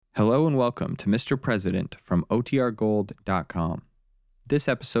Hello and welcome to Mr. President from OTRGold.com. This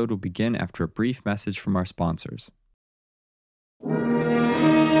episode will begin after a brief message from our sponsors.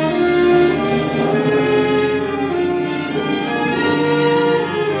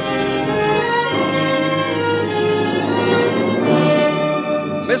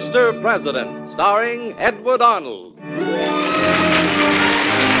 Mr. President, starring Edward Arnold.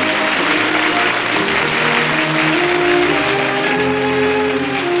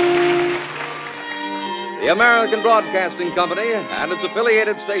 The American Broadcasting Company and its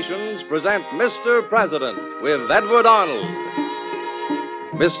affiliated stations present Mr. President with Edward Arnold.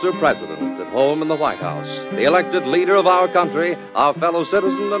 Mr. President, at home in the White House, the elected leader of our country, our fellow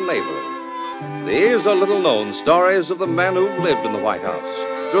citizen and neighbor. These are little-known stories of the men who've lived in the White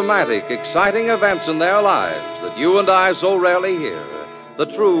House. Dramatic, exciting events in their lives that you and I so rarely hear. The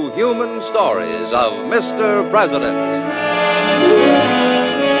true human stories of Mr. President.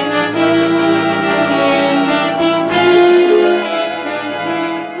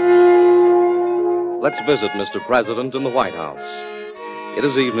 Let's visit Mr. President in the White House. It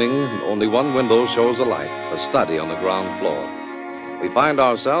is evening, and only one window shows a light, a study on the ground floor. We find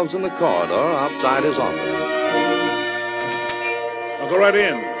ourselves in the corridor outside his office. I'll go right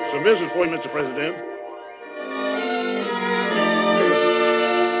in. Some business for you, Mr. President.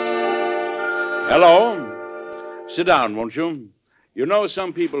 Hello. Sit down, won't you? You know,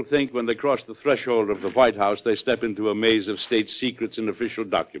 some people think when they cross the threshold of the White House, they step into a maze of state secrets and official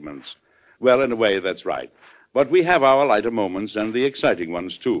documents. Well, in a way, that's right. But we have our lighter moments and the exciting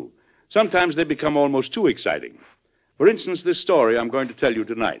ones, too. Sometimes they become almost too exciting. For instance, this story I'm going to tell you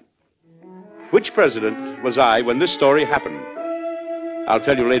tonight. Which president was I when this story happened? I'll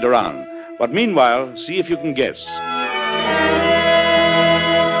tell you later on. But meanwhile, see if you can guess.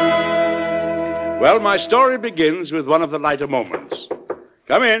 Well, my story begins with one of the lighter moments.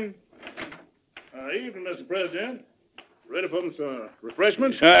 Come in. Evening, Mr. President. Ready for some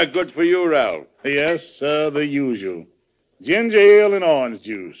refreshments? Good for you, Ralph. Yes, sir, the usual. Ginger ale and orange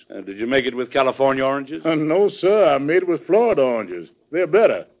juice. Did you make it with California oranges? No, sir, I made it with Florida oranges. They're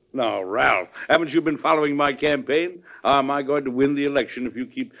better. No, Ralph, haven't you been following my campaign? How am I going to win the election if you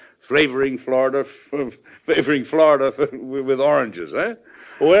keep favoring Florida with oranges, eh?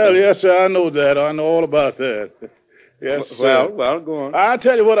 Well, yes, sir, I know that. I know all about that. Yes, sir. Well, go on. I'll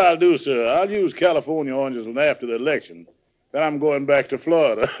tell you what I'll do, sir. I'll use California oranges after the election. Then I'm going back to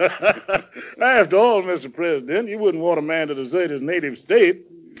Florida. After all, Mr. President, you wouldn't want a man to desert his native state.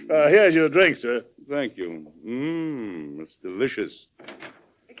 Here's your drink, sir. Thank you. It's delicious.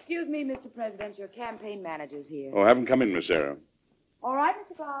 Excuse me, Mr. President. Your campaign manager's here. Oh, have him come in, Miss Sarah. All right,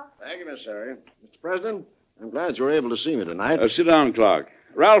 Mr. Clark. Thank you, Miss Sarah. Mr. President, I'm glad you were able to see me tonight. Sit down, Clark.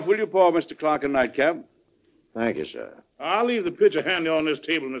 Ralph, will you pour Mr. Clark a nightcap? Thank you, sir. I'll leave the pitcher handy on this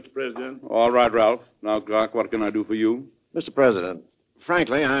table, Mr. President. All right, Ralph. Now, Clark, what can I do for you? Mr. President,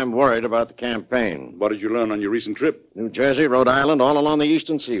 frankly, I'm worried about the campaign. What did you learn on your recent trip? New Jersey, Rhode Island, all along the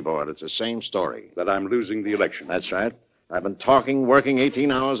eastern seaboard. It's the same story. That I'm losing the election. That's right. I've been talking, working 18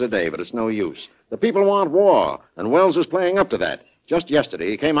 hours a day, but it's no use. The people want war, and Wells is playing up to that. Just yesterday,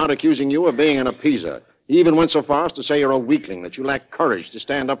 he came out accusing you of being an appeaser. He even went so far as to say you're a weakling, that you lack courage to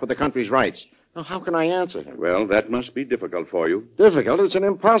stand up for the country's rights. Now, how can I answer him? Well, that must be difficult for you. Difficult? It's an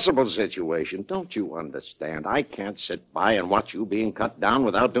impossible situation. Don't you understand? I can't sit by and watch you being cut down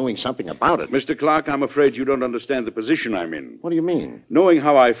without doing something about it. Mr. Clark, I'm afraid you don't understand the position I'm in. What do you mean? Knowing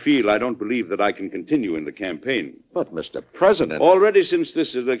how I feel, I don't believe that I can continue in the campaign. But, Mr. President... Already since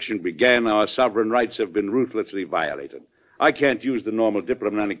this election began, our sovereign rights have been ruthlessly violated. I can't use the normal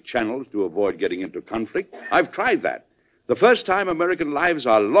diplomatic channels to avoid getting into conflict. I've tried that. The first time American lives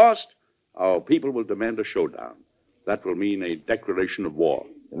are lost, our people will demand a showdown. That will mean a declaration of war.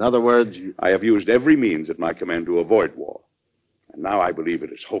 In other words, I have used every means at my command to avoid war. And now I believe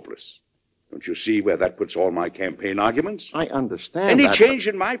it is hopeless. Don't you see where that puts all my campaign arguments? I understand Any that, change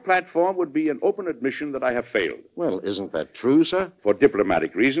in my platform would be an open admission that I have failed. Well, isn't that true, sir? For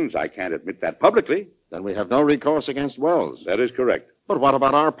diplomatic reasons, I can't admit that publicly. Then we have no recourse against Wells. That is correct. But what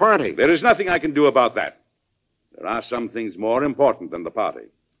about our party? There is nothing I can do about that. There are some things more important than the party.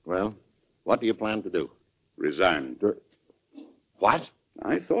 Well, what do you plan to do? Resign. What?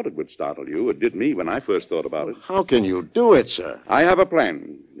 I thought it would startle you. It did me when I first thought about it. How can you do it, sir? I have a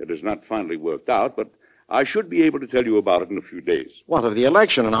plan. It is not finally worked out, but I should be able to tell you about it in a few days. What of the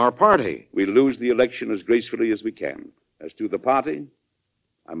election in our party? We lose the election as gracefully as we can. As to the party,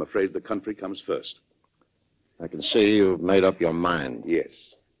 I'm afraid the country comes first. I can see you've made up your mind. Yes.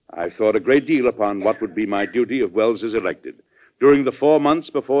 I've thought a great deal upon what would be my duty if Wells is elected. During the 4 months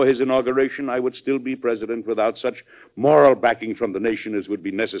before his inauguration, I would still be president without such moral backing from the nation as would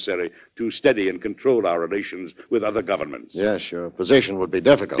be necessary to steady and control our relations with other governments. Yes, your position would be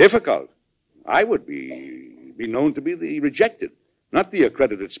difficult. Difficult? I would be known to be the rejected, not the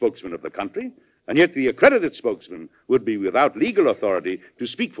accredited spokesman of the country. And yet the accredited spokesman would be without legal authority to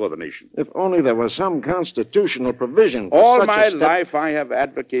speak for the nation. If only there was some constitutional provision for All such my a step. life, I have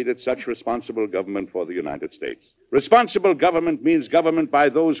advocated such responsible government for the United States. Responsible government means government by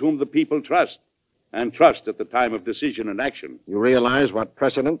those whom the people trust, and trust at the time of decision and action. You realize what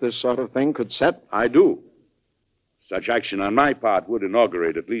precedent this sort of thing could set? I do. Such action on my part would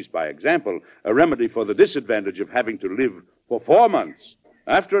inaugurate, at least by example, a remedy for the disadvantage of having to live for 4 months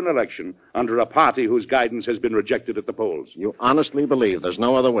after an election under a party whose guidance has been rejected at the polls. You honestly believe there's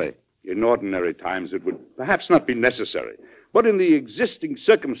no other way? In ordinary times, it would perhaps not be necessary. But in the existing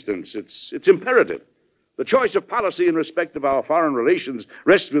circumstance, it's imperative. The choice of policy in respect of our foreign relations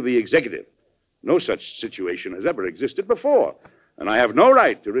rests with the executive. No such situation has ever existed before. And I have no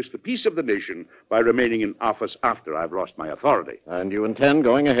right to risk the peace of the nation by remaining in office after I've lost my authority. And you intend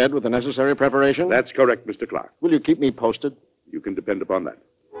going ahead with the necessary preparation? That's correct, Mr. Clark. Will you keep me posted? You can depend upon that.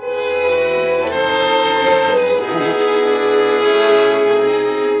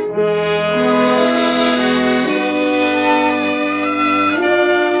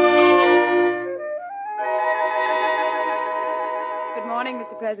 Good morning,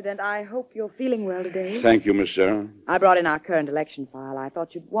 Mr. President. I hope you're feeling well today. Thank you, Miss Sarah. I brought in our current election file. I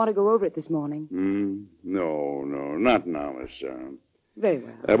thought you'd want to go over it this morning. No, not now, Miss Sarah. Very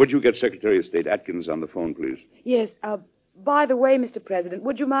well. Would you get Secretary of State Atkins on the phone, please? Yes, by the way, Mr. President,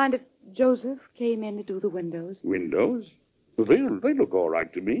 would you mind if Joseph came in to do the windows? Windows? Well, they look all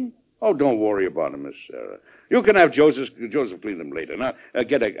right to me. Oh, don't worry about them, Miss Sarah. You can have Joseph clean them later. Now,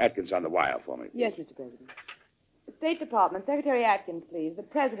 get Atkins on the wire for me. Yes, Mr. President. State Department, Secretary Atkins, please. The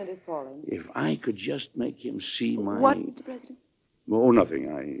President is calling. If I could just make him see my... What, Mr. President? Oh,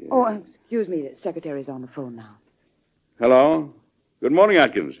 nothing. Oh, excuse me. The Secretary's on the phone now. Hello? Good morning,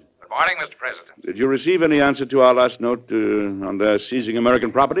 Atkins. Good morning, Mr. President. Did you receive any answer to our last note on the seizing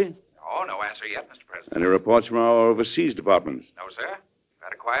American property? Oh, no answer yet, Mr. President. Any reports from our overseas departments? No, sir. We've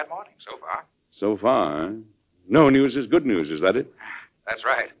had a quiet morning so far. So far, eh? No news is good news, is that it? That's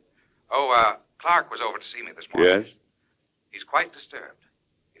right. Oh, Clark was over to see me this morning. Yes? He's quite disturbed.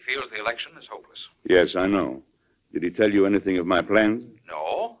 He feels the election is hopeless. Yes, I know. Did he tell you anything of my plans?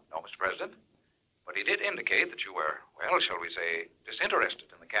 No, Mr. President. But he did indicate that you were, well, shall we say,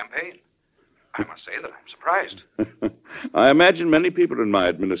 disinterested in the campaign. I must say that I'm surprised. I imagine many people in my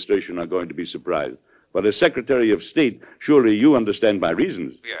administration are going to be surprised. But as Secretary of State, surely you understand my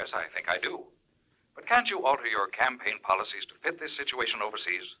reasons. Yes, I think I do. But can't you alter your campaign policies to fit this situation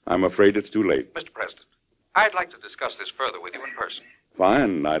overseas? I'm afraid it's too late. Mr. President, I'd like to discuss this further with you in person.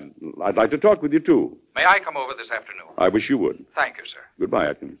 Fine. I'd like to talk with you, too. May I come over this afternoon? I wish you would. Thank you, sir. Goodbye,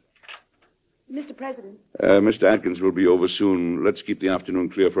 Atkins. Mr. President. Mr. Atkins will be over soon. Let's keep the afternoon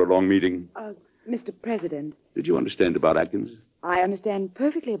clear for a long meeting. Mr. President, Did you understand about Atkins? I understand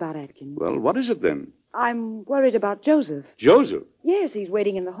perfectly about Atkins. Well, what is it then? I'm worried about Joseph. Joseph? Yes, he's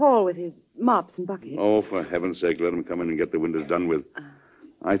waiting in the hall with his mops and buckets. Oh, for heaven's sake, let him come in and get the windows done with.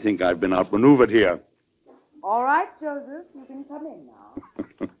 I think I've been outmaneuvered here. All right, Joseph, you can come in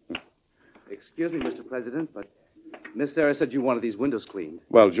now. Excuse me, Mr. President, but Miss Sarah said you wanted these windows cleaned.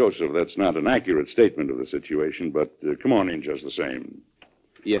 Well, Joseph, that's not an accurate statement of the situation, but come on in just the same.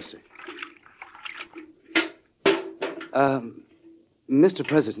 Yes, sir. Mr.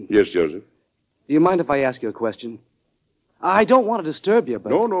 President. Yes, Joseph? Do you mind if I ask you a question? I don't want to disturb you, but...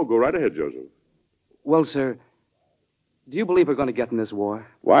 No, go right ahead, Joseph. Well, sir, do you believe we're going to get in this war?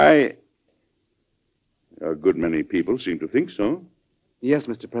 Why, a good many people seem to think so. Yes,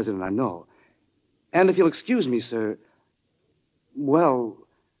 Mr. President, I know. And if you'll excuse me, sir, well,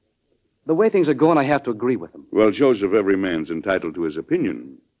 the way things are going, I have to agree with them. Well, Joseph, every man's entitled to his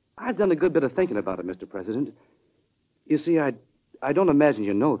opinion. I've done a good bit of thinking about it, Mr. President. You see, I don't imagine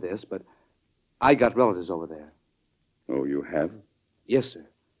you know this, but I got relatives over there. Oh, you have? Yes, sir.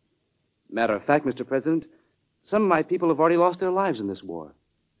 Matter of fact, Mr. President, some of my people have already lost their lives in this war.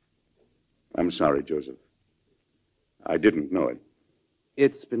 I'm sorry, Joseph. I didn't know it.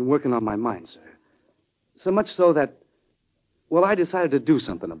 It's been working on my mind, sir. So much so that, well, I decided to do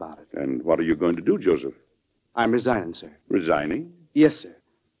something about it. And what are you going to do, Joseph? I'm resigning, sir. Resigning? Yes, sir.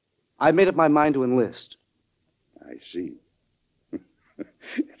 I've made up my mind to enlist. I see.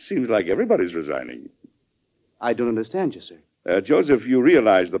 It seems like everybody's resigning. I don't understand you, sir. Joseph, you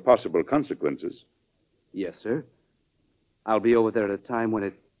realize the possible consequences. Yes, sir. I'll be over there at a time when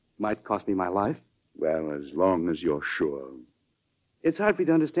it might cost me my life. Well, as long as you're sure. It's hard for you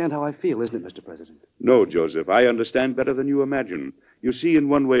to understand how I feel, isn't it, Mr. President? No, Joseph, I understand better than you imagine. You see, in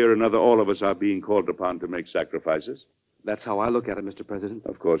one way or another, all of us are being called upon to make sacrifices. That's how I look at it, Mr. President.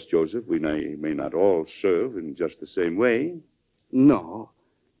 Of course, Joseph, we may not all serve in just the same way. No.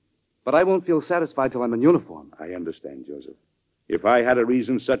 But I won't feel satisfied till I'm in uniform. I understand, Joseph. If I had a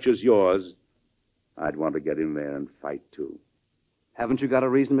reason such as yours, I'd want to get in there and fight, too. Haven't you got a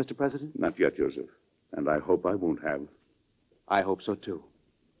reason, Mr. President? Not yet, Joseph. And I hope I won't have. I hope so, too.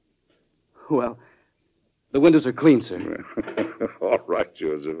 Well, the windows are clean, sir. All right,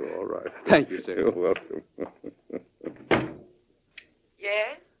 Joseph, all right. Thank you, sir. You're welcome.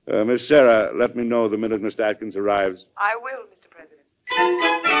 Yes? Miss Sarah, let me know the minute Mr. Atkins arrives. I will, Mr. President.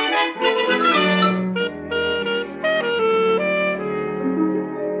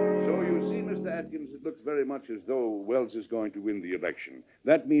 So you see, Mr. Atkins, it looks very much as though Wells is going to win the election.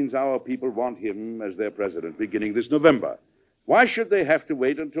 That means our people want him as their president beginning this November. Why should they have to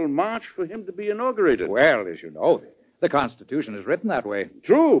wait until March for him to be inaugurated? Well, as you know, the Constitution is written that way.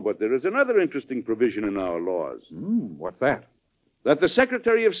 True, but there is another interesting provision in our laws. What's that? That the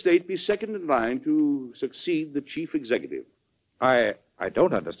Secretary of State be second in line to succeed the chief executive. I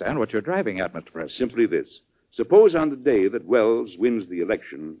don't understand what you're driving at, Mr. President. Simply this. Suppose on the day that Wells wins the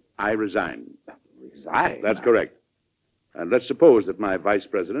election, I resign. Resign? That's correct. And let's suppose that my vice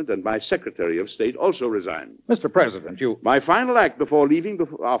president and my secretary of state also resign. Mr. President, you... My final act before leaving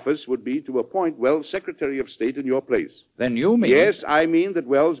office would be to appoint Wells secretary of state in your place. Then you mean... Yes, I mean that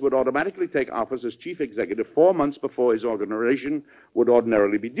Wells would automatically take office as chief executive 4 months before his inauguration would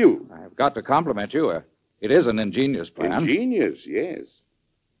ordinarily be due. I've got to compliment you. It is an ingenious plan. Ingenious, yes.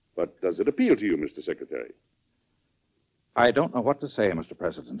 But does it appeal to you, Mr. Secretary? I don't know what to say, Mr.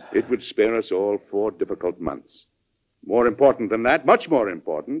 President. It would spare us all 4 difficult months. More important than that, much more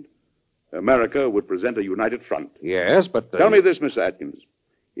important, America would present a united front. Yes, but... Tell me this, Mr. Atkins.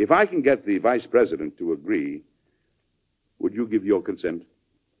 If I can get the vice president to agree, would you give your consent?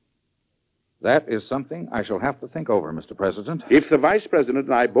 That is something I shall have to think over, Mr. President. If the vice president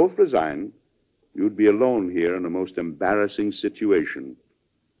and I both resign, you'd be alone here in a most embarrassing situation,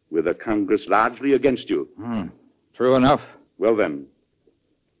 with a Congress largely against you. True enough. Well, then.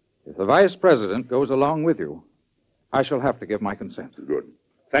 If the vice president goes along with you, I shall have to give my consent. Good.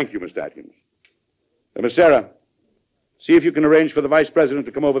 Thank you, Mr. Atkins. Miss Sarah, see if you can arrange for the vice president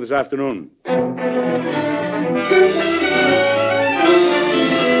to come over this afternoon. But,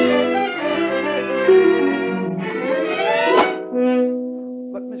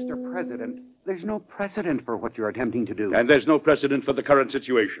 Mr. President, there's no precedent for what you're attempting to do. And there's no precedent for the current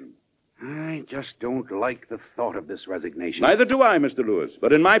situation. I just don't like the thought of this resignation. Neither do I, Mr. Lewis.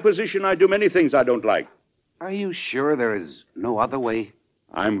 But in my position, I do many things I don't like. Are you sure there is no other way?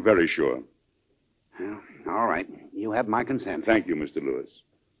 I'm very sure. Well, all right. You have my consent. Thank you, Mr. Lewis.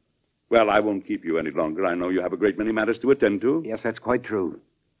 Well, I won't keep you any longer. I know you have a great many matters to attend to. Yes, that's quite true.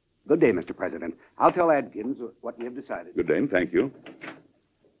 Good day, Mr. President. I'll tell Adkins what we have decided. Good day, and thank you.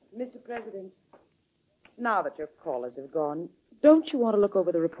 Mr. President, now that your callers have gone, don't you want to look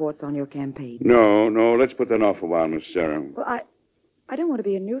over the reports on your campaign? No, let's put that off a while, Miss Sarah. Well, I don't want to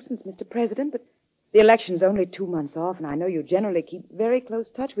be a nuisance, Mr. President, but the election's only 2 months off, and I know you generally keep very close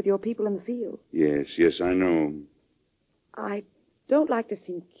touch with your people in the field. Yes, I know. I don't like to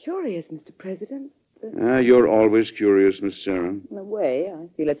seem curious, Mr. President. You're always curious, Miss Sarah. In a way, I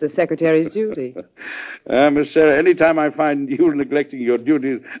feel it's the secretary's duty. Miss Sarah, anytime I find you neglecting your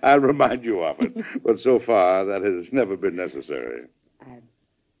duties, I'll remind you of it. But so far, that has never been necessary.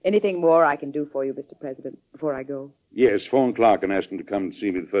 Anything more I can do for you, Mr. President, before I go? Yes, phone Clark and ask him to come and see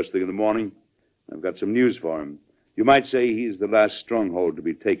me the first thing in the morning. I've got some news for him. You might say he's the last stronghold to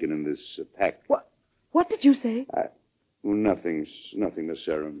be taken in this attack. What did you say? Nothing, Miss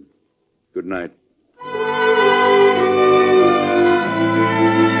Sarah. Good night.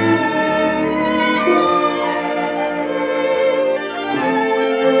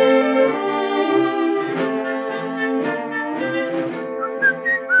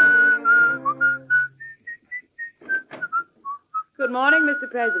 Good morning, Mr.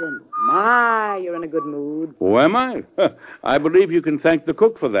 President. My, you're in a good mood. Oh, am I? I believe you can thank the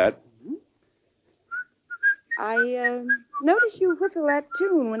cook for that. I notice you whistle that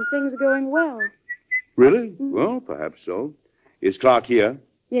tune when things are going well. Really? Mm-hmm. Well, perhaps so. Is Clark here?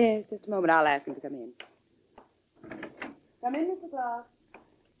 Yes, just a moment. I'll ask him to come in. Come in, Mr. Clark.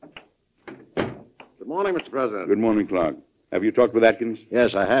 Good morning, Mr. President. Good morning, Clark. Have you talked with Atkins?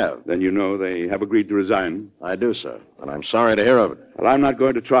 Yes, I have. Then you know they have agreed to resign. I do, sir. And I'm sorry to hear of it. Well, I'm not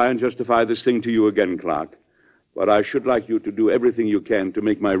going to try and justify this thing to you again, Clark. But I should like you to do everything you can to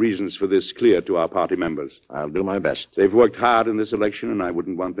make my reasons for this clear to our party members. I'll do my best. They've worked hard in this election, and I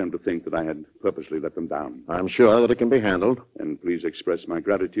wouldn't want them to think that I had purposely let them down. I'm sure that it can be handled. And please express my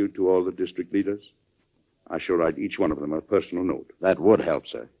gratitude to all the district leaders. I shall write each one of them a personal note. That would help,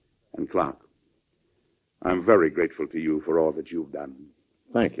 sir. And Clark, I'm very grateful to you for all that you've done.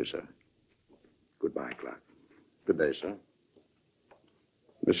 Thank you, sir. Goodbye, Clark. Good day, sir.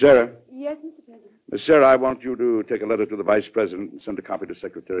 Miss Sarah. Yes, Mr. President. Miss Sarah, I want you to take a letter to the Vice President and send a copy to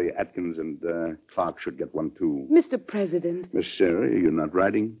Secretary Atkins, and Clark should get one, too. Mr. President. Miss Sarah, you're not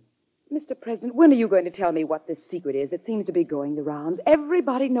writing? Mr. President, when are you going to tell me what this secret is that seems to be going the rounds?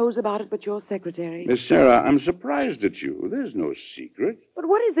 Everybody knows about it but your secretary. Miss Sarah, I'm surprised at you. There's no secret. But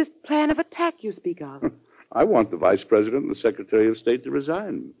what is this plan of attack you speak of? I want the Vice President and the Secretary of State to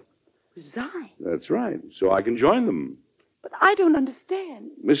resign. Resign? That's right, so I can join them. But I don't understand.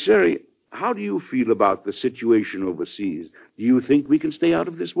 Miss Sarah, how do you feel about the situation overseas? Do you think we can stay out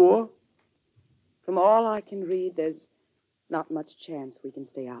of this war? From all I can read, there's not much chance we can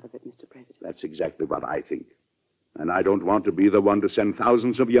stay out of it, Mr. President. That's exactly what I think. And I don't want to be the one to send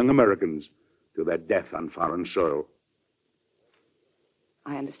thousands of young Americans to their death on foreign soil.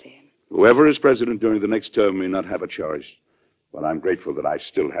 I understand. Whoever is president during the next term may not have a choice, but I'm grateful that I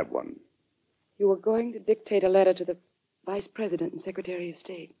still have one. You were going to dictate a letter to the Vice President and Secretary of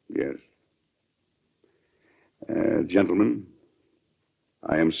State. Yes. Gentlemen,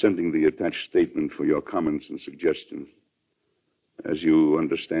 I am sending the attached statement for your comments and suggestions. As you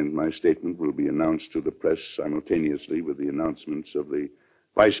understand, my statement will be announced to the press simultaneously with the announcements of the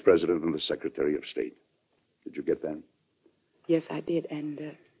Vice President and the Secretary of State. Did you get that? Yes, I did.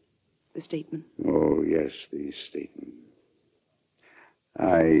 And the statement? Oh, yes, the statement.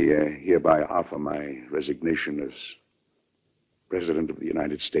 I hereby offer my resignation as President of the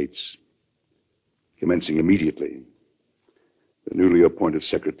United States, commencing immediately. The newly appointed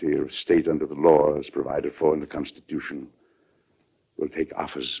Secretary of State under the law as provided for in the Constitution will take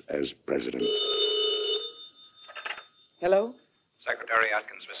office as President. Hello? Secretary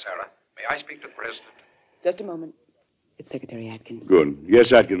Atkins, Miss Sarah. May I speak to the President? Just a moment. It's Secretary Atkins. Good.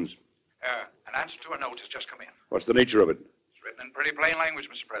 Yes, Atkins. An answer to a note has just come in. What's the nature of it? It's written in pretty plain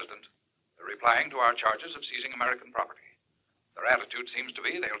language, Mr. President. They're replying to our charges of seizing American property. Their attitude seems to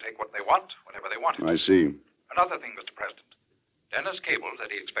be they'll take what they want whenever they want it. I see. Another thing, Mr. President. Dennis cabled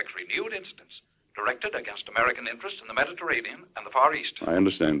that he expects renewed incidents directed against American interests in the Mediterranean and the Far East. I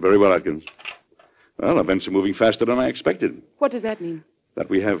understand. Very well, Atkins. Well, events are moving faster than I expected. What does that mean?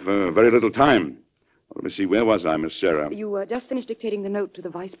 That we have very little time. Let me see. Where was I, Miss Sarah? You just finished dictating the note to the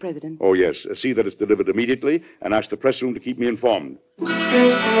Vice President. Oh, yes. See that it's delivered immediately and ask the press room to keep me informed.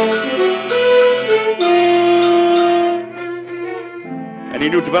 Any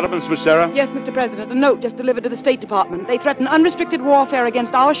new developments, Miss Sarah? Yes, Mr. President. A note just delivered to the State Department. They threaten unrestricted warfare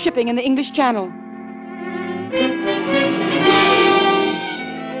against our shipping in the English Channel.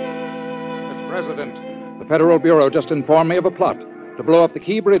 Mr. President, the Federal Bureau just informed me of a plot to blow up the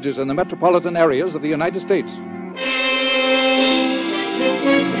key bridges in the metropolitan areas of the United States.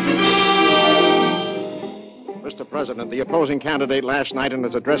 Mr. President, the opposing candidate last night in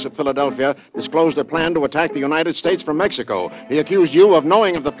his address at Philadelphia disclosed a plan to attack the United States from Mexico. He accused you of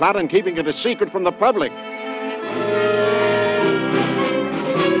knowing of the plot and keeping it a secret from the public.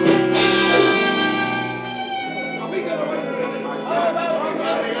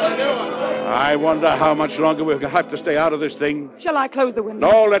 I wonder how much longer we'll have to stay out of this thing. Shall I close the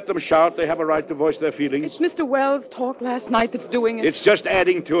window? No, let them shout. They have a right to voice their feelings. It's Mr. Wells' talk last night that's doing it. It's just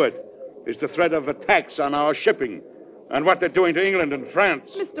adding to it. It's the threat of attacks on our shipping and what they're doing to England and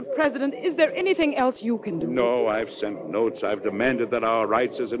France. Mr. President, is there anything else you can do? No, I've sent notes. I've demanded that our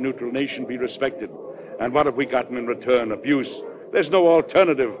rights as a neutral nation be respected. And what have we gotten in return? Abuse. There's no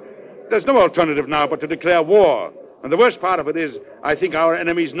alternative. There's no alternative now but to declare war. And the worst part of it is, I think our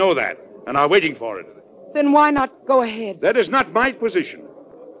enemies know that and are waiting for it. Then why not go ahead? That is not my position.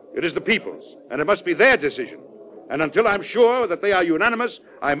 It is the people's, and it must be their decision. And until I'm sure that they are unanimous,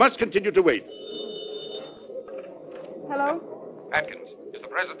 I must continue to wait. Hello? Atkins, is the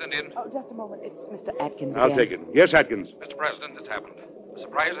President in? Oh, just a moment. It's Mr. Atkins I'll again. take it. Yes, Atkins. Mr. President, it's happened. A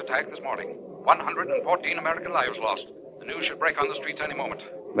surprise attack this morning. 114 American lives lost. The news should break on the streets any moment.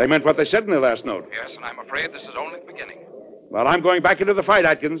 They meant what they said in their last note. Yes, and I'm afraid this is only the beginning. Well, I'm going back into the fight,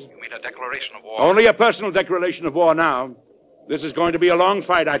 Atkins. You mean a declaration of war? Only a personal declaration of war now. This is going to be a long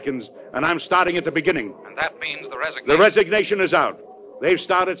fight, Atkins, and I'm starting at the beginning. And that means the resignation. The resignation is out. They've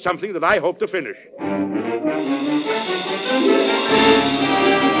started something that I hope to finish.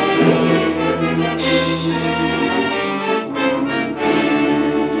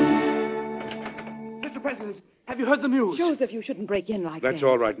 President, have you heard the news? Joseph, you shouldn't break in like that. That's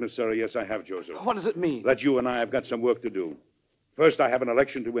all right, Miss Sarah. Yes, I have, Joseph. What does it mean? That you and I have got some work to do. First, I have an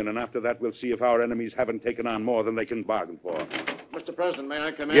election to win, and after that, we'll see if our enemies haven't taken on more than they can bargain for. Mr. President, may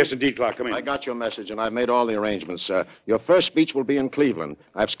I come in? Yes, indeed, Clark. Come in. I got your message, and I've made all the arrangements, sir. Your first speech will be in Cleveland.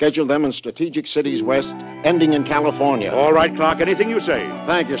 I've scheduled them in strategic cities west, ending in California. All right, Clark. Anything you say.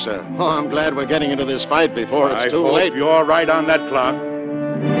 Thank you, sir. Oh, I'm glad we're getting into this fight before it's too late. I hope you're right on that, Clark.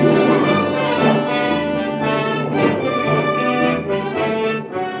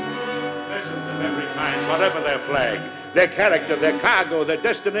 Citizens of every kind, whatever their flag, their character, their cargo, their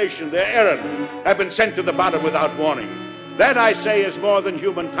destination, their errand, have been sent to the bottom without warning. That, I say, is more than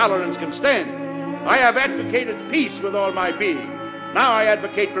human tolerance can stand. I have advocated peace with all my being. Now I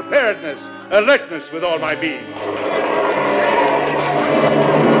advocate preparedness, alertness with all my being.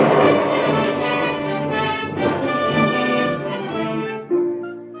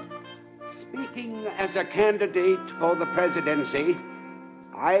 Speaking as a candidate for the presidency,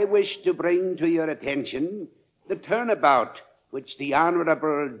 I wish to bring to your attention the turnabout which the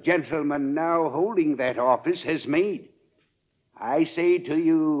honorable gentleman now holding that office has made. I say to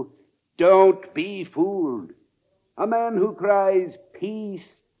you, don't be fooled. A man who cries peace,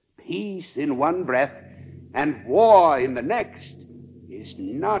 peace in one breath and war in the next is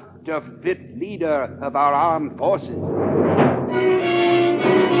not a fit leader of our armed forces.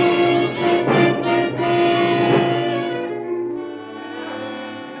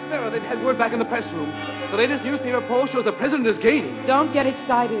 They've had word back in the press room. The latest newspaper poll shows the president is gaining. Don't get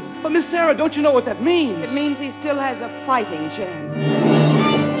excited. But, Miss Sarah, don't you know what that means? It means he still has a fighting chance.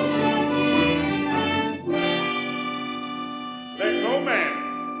 Let no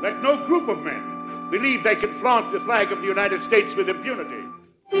man, let no group of men believe they can flaunt the flag of the United States with impunity.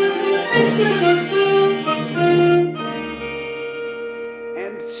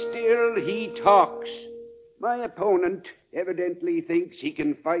 And still he talks. My opponent evidently thinks he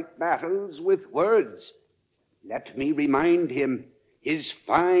can fight battles with words. Let me remind him, his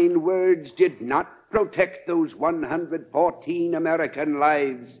fine words did not protect those 114 American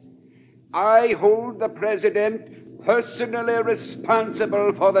lives. I hold the president personally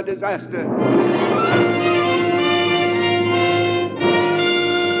responsible for the disaster.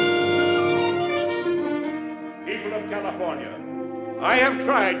 People of California, I have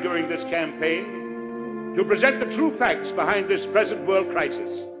tried during this campaign to present the true facts behind this present world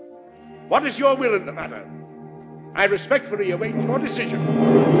crisis. What is your will in the matter? I respectfully await your decision.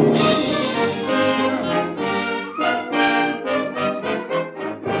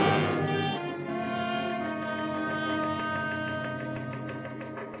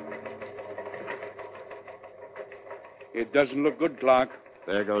 It doesn't look good, Clark.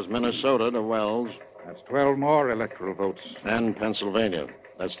 There goes Minnesota to Wells. That's 12 more electoral votes. And Pennsylvania.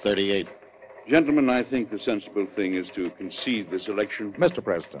 That's 38. Gentlemen, I think the sensible thing is to concede this election. Mr.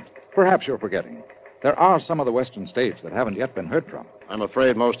 President, perhaps you're forgetting. There are some of the western states that haven't yet been heard from. I'm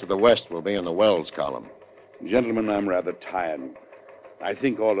afraid most of the West will be in the Wells column. Gentlemen, I'm rather tired. I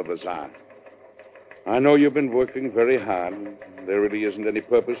think all of us are. I know you've been working very hard. There really isn't any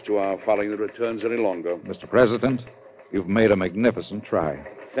purpose to our following the returns any longer. Mr. President, you've made a magnificent try.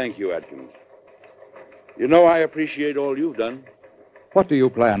 Thank you, Atkins. You know I appreciate all you've done. What do you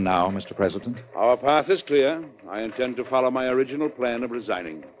plan now, Mr. President? Our path is clear. I intend to follow my original plan of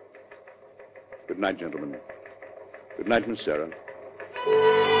resigning. Good night, gentlemen. Good night, Miss Sarah.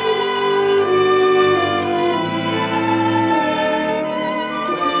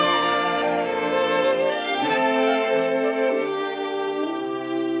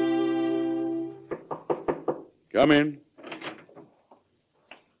 Come in.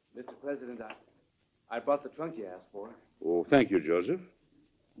 Mr. President, I brought the trunk you asked for. Oh, thank you, Joseph.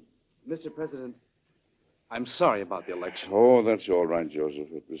 Mr. President, I'm sorry about the election. Oh, that's all right, Joseph.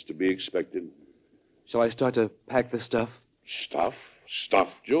 It was to be expected. Shall I start to pack the stuff? Stuff? Stuff,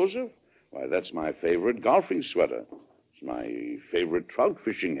 Joseph? Why, that's my favorite golfing sweater. It's my favorite trout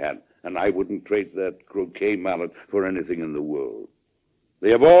fishing hat, and I wouldn't trade that croquet mallet for anything in the world.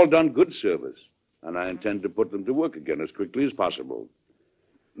 They have all done good service, and I intend to put them to work again as quickly as possible.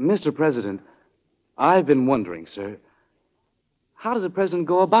 Mr. President, I've been wondering, sir, how does the president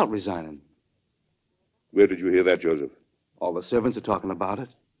go about resigning? Where did you hear that, Joseph? All the servants are talking about it.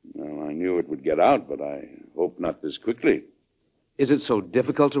 Well, I knew it would get out, but I hope not this quickly. Is it so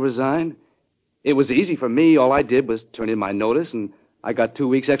difficult to resign? It was easy for me. All I did was turn in my notice, and I got 2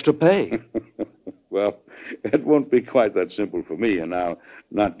 weeks extra pay. Well, it won't be quite that simple for me, and I'll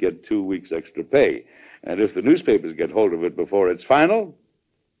not get 2 weeks extra pay. And if the newspapers get hold of it before it's final,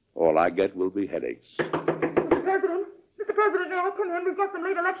 all I get will be headaches. Mr. President, may I come in? We've got some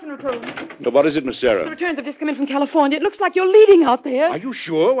late election returns. Now, what is it, Miss Sarah? The returns have just come in from California. It looks like you're leading out there. Are you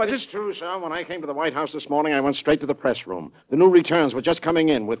sure? Why, It's true, sir. When I came to the White House this morning, I went straight to the press room. The new returns were just coming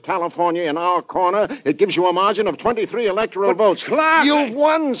in. With California in our corner, it gives you a margin of 23 electoral votes. Clark! You've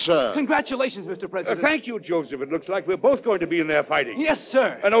won, sir. Congratulations, Mr. President. Thank you, Joseph. It looks like we're both going to be in there fighting. Yes,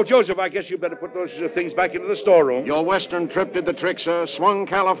 sir. Oh, Joseph, I guess you better put those things back into the storeroom. Your Western trip did the trick, sir. Swung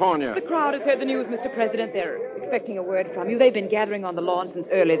California. The crowd has heard the news, Mr. President. They're expecting a word from you. They've been gathering on the lawn since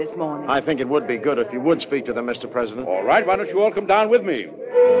early this morning. I think it would be good if you would speak to them, Mr. President. All right, why don't you all come down with me?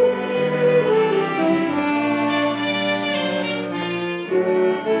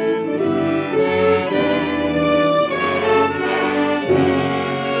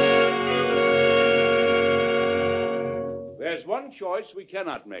 There's one choice we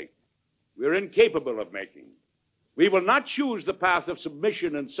cannot make. We're incapable of making. We will not choose the path of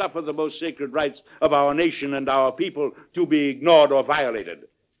submission and suffer the most sacred rights of our nation and our people to be ignored or violated.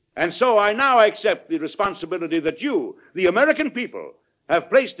 And so I now accept the responsibility that you, the American people, have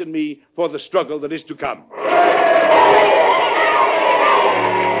placed in me for the struggle that is to come.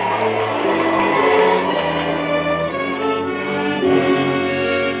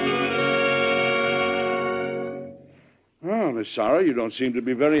 Oh, Miss Sarah, you don't seem to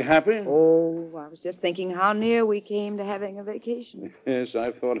be very happy. Oh, I was just thinking how near we came to having a vacation. Yes,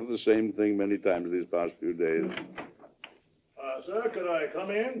 I've thought of the same thing many times these past few days. Sir, could I come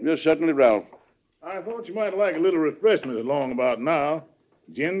in? Yes, certainly, Ralph. I thought you might like a little refreshment along about now.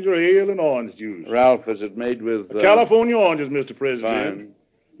 Ginger ale and orange juice. Ralph, is it made with... California oranges, Mr. President. Fine.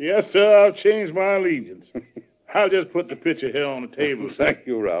 Yes, sir, I've changed my allegiance. I'll just put the pitcher here on the table, sir. Thank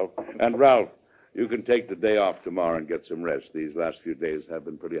you, Ralph. And, Ralph, you can take the day off tomorrow and get some rest. These last few days have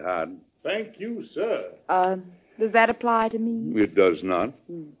been pretty hard. Thank you, sir. Does that apply to me? It does not.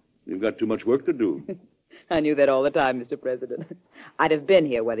 You've got too much work to do. I knew that all the time, Mr. President. I'd have been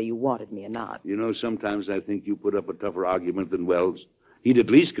here whether you wanted me or not. You know, sometimes I think you put up a tougher argument than Wells. He'd at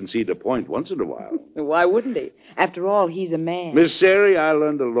least concede a point once in a while. Why wouldn't he? After all, he's a man. Miss Sari, I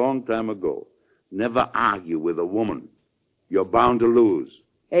learned a long time ago. Never argue with a woman. You're bound to lose.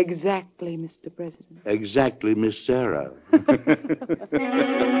 Exactly, Mr. President. Exactly, Miss Sarah.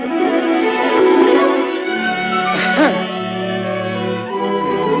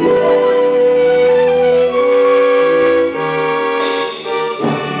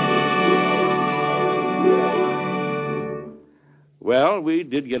 Well, we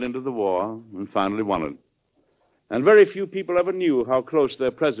did get into the war and finally won it. And very few people ever knew how close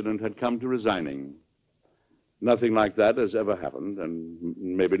their president had come to resigning. Nothing like that has ever happened, and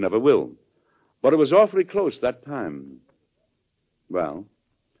maybe never will. But it was awfully close that time. Well,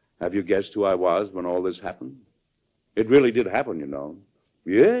 have you guessed who I was when all this happened? It really did happen, you know.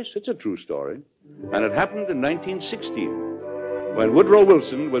 Yes, it's a true story. And it happened in 1916, when Woodrow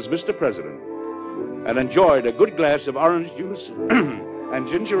Wilson was Mr. President and enjoyed a good glass of orange juice and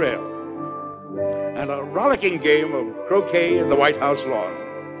ginger ale and a rollicking game of croquet in the White House lawn.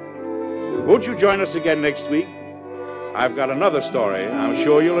 Won't you join us again next week? I've got another story I'm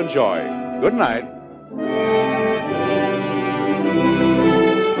sure you'll enjoy. Good night.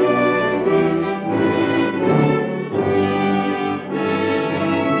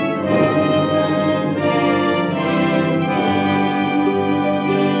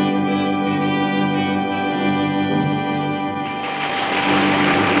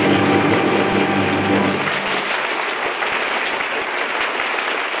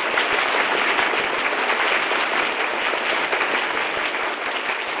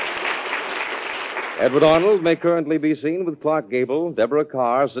 Edward Arnold may currently be seen with Clark Gable, Deborah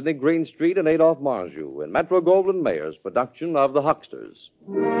Carr, Sidney Greenstreet, and Adolph Marjou in Metro-Goldwyn-Mayer's production of The Hucksters.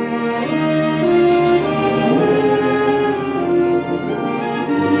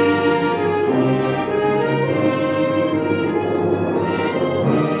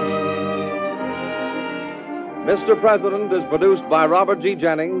 Mr. President is produced by Robert G.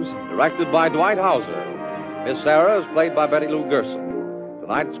 Jennings, directed by Dwight Hauser. Miss Sarah is played by Betty Lou Gerson.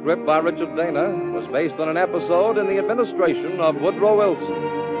 Tonight's script by Richard Dana was based on an episode in the administration of Woodrow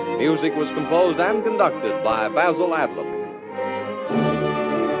Wilson. Music was composed and conducted by Basil Adlam.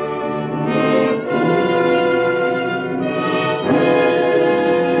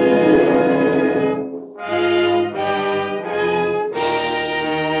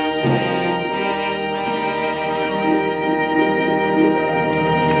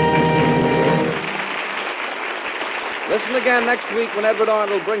 Listen again next week when Edward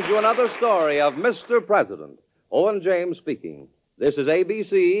Arnold brings you another story of Mr. President. Owen James speaking. This is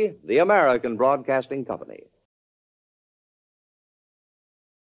ABC, the American Broadcasting Company.